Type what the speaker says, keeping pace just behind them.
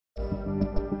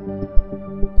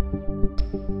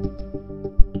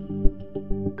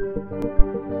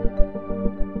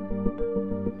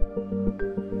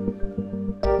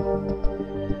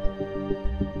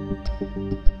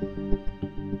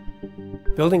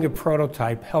Building a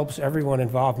prototype helps everyone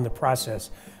involved in the process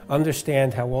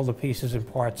understand how all the pieces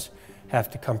and parts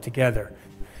have to come together.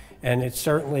 And it's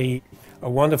certainly a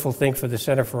wonderful thing for the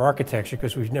Center for Architecture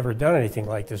because we've never done anything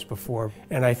like this before.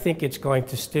 And I think it's going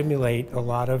to stimulate a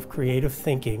lot of creative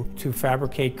thinking to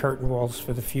fabricate curtain walls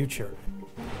for the future.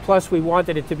 Plus, we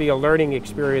wanted it to be a learning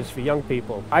experience for young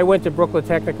people. I went to Brooklyn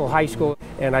Technical High School,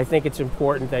 and I think it's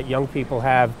important that young people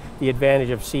have the advantage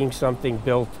of seeing something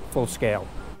built full scale.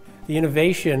 The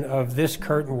innovation of this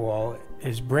curtain wall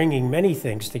is bringing many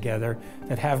things together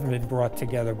that haven't been brought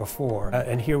together before.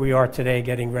 And here we are today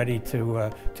getting ready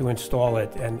to install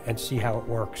it and see how it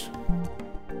works.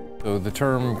 So the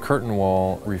term curtain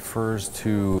wall refers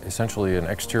to essentially an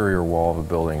exterior wall of a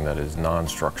building that is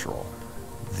non-structural.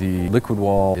 The liquid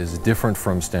wall is different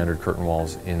from standard curtain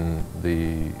walls in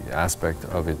the aspect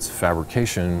of its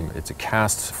fabrication. It's a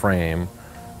cast frame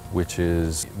which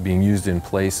is being used in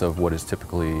place of what is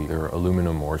typically their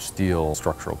aluminum or steel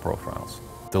structural profiles.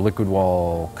 The liquid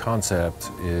wall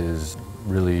concept is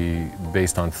really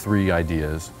based on three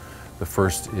ideas. The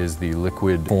first is the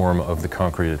liquid form of the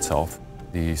concrete itself.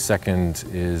 The second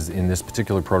is, in this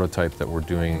particular prototype that we're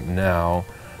doing now,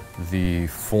 the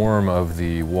form of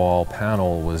the wall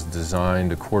panel was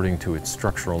designed according to its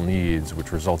structural needs,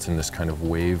 which results in this kind of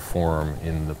wave form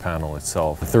in the panel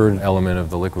itself. The third element of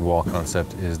the liquid wall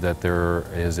concept is that there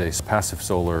is a passive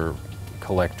solar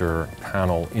collector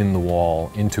panel in the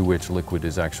wall into which liquid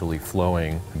is actually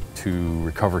flowing to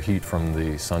recover heat from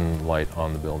the sunlight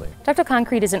on the building. Ductile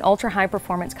concrete is an ultra-high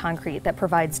performance concrete that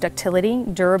provides ductility,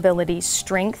 durability,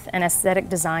 strength, and aesthetic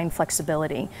design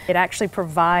flexibility. It actually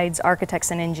provides architects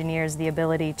and engineers the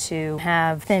ability to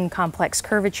have thin, complex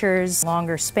curvatures,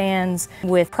 longer spans,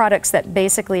 with products that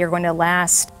basically are going to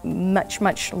last much,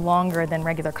 much longer than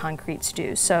regular concretes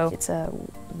do. So it's a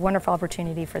wonderful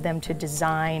opportunity for them to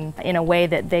design in a way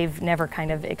that they've never kind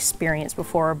of experienced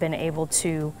before or been able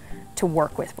to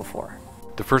work with before.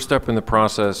 The first step in the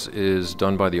process is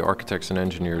done by the architects and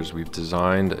engineers. We've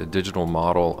designed a digital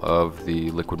model of the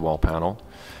liquid wall panel.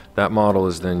 That model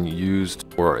is then used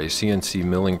for a CNC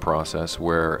milling process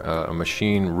where a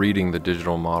machine reading the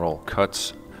digital model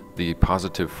cuts the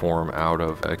positive form out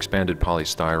of expanded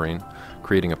polystyrene,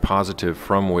 creating a positive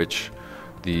from which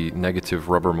the negative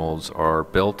rubber molds are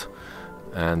built,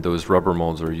 and those rubber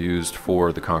molds are used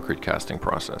for the concrete casting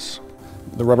process.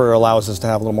 The rubber allows us to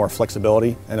have a little more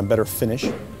flexibility and a better finish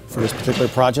for this particular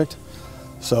project.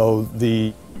 So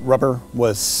the rubber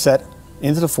was set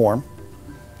into the form,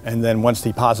 and then once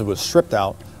the positive was stripped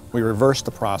out, we reversed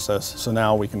the process, so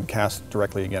now we can cast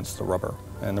directly against the rubber.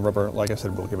 And the rubber, like I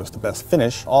said, will give us the best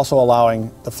finish, also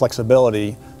allowing the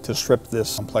flexibility to strip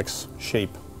this complex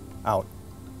shape out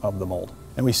of the mold.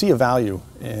 And we see a value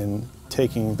in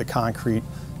taking the concrete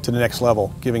to the next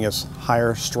level, giving us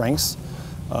higher strengths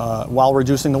while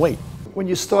reducing the weight. When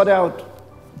you start out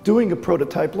doing a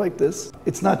prototype like this,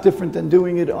 it's not different than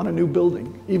doing it on a new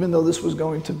building. Even though this was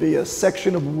going to be a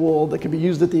section of wall that could be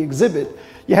used at the exhibit,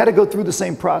 you had to go through the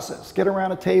same process. Get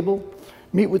around a table,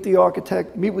 meet with the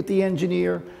architect, meet with the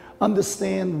engineer,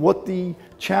 understand what the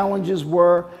challenges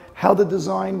were, how the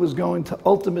design was going to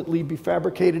ultimately be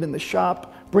fabricated in the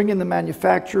shop, bring in the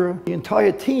manufacturer, the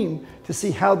entire team to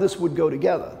see how this would go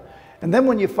together. And then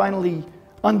when you finally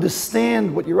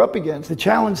understand what you're up against, the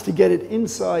challenge to get it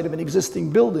inside of an existing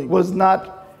building was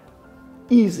not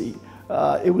easy.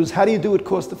 It was, how do you do it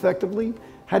cost effectively?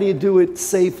 How do you do it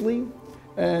safely?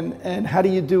 And how do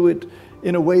you do it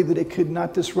in a way that it could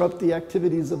not disrupt the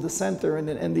activities of the center?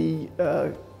 And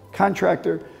the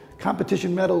contractor,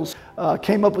 Competition Metals,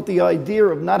 came up with the idea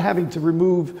of not having to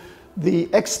remove the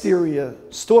exterior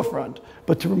storefront,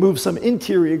 but to remove some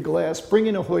interior glass, bring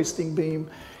in a hoisting beam,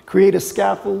 create a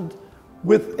scaffold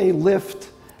with a lift,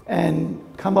 and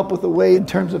come up with a way in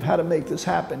terms of how to make this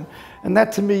happen. And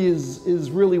that to me is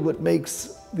really what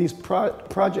makes these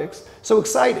projects so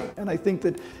exciting. And I think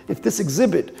that if this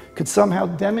exhibit could somehow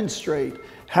demonstrate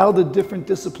how the different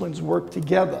disciplines work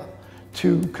together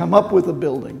to come up with a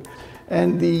building,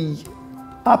 and the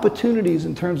opportunities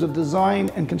in terms of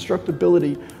design and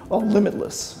constructability are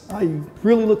limitless. I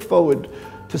really look forward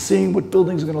to seeing what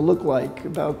buildings are going to look like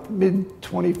about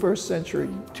mid-21st century,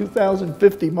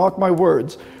 2050, mark my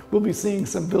words. We'll be seeing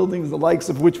some buildings the likes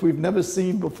of which we've never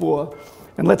seen before.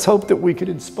 And let's hope that we could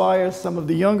inspire some of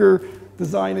the younger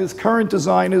designers, current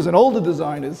designers, and older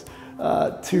designers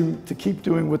to keep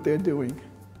doing what they're doing.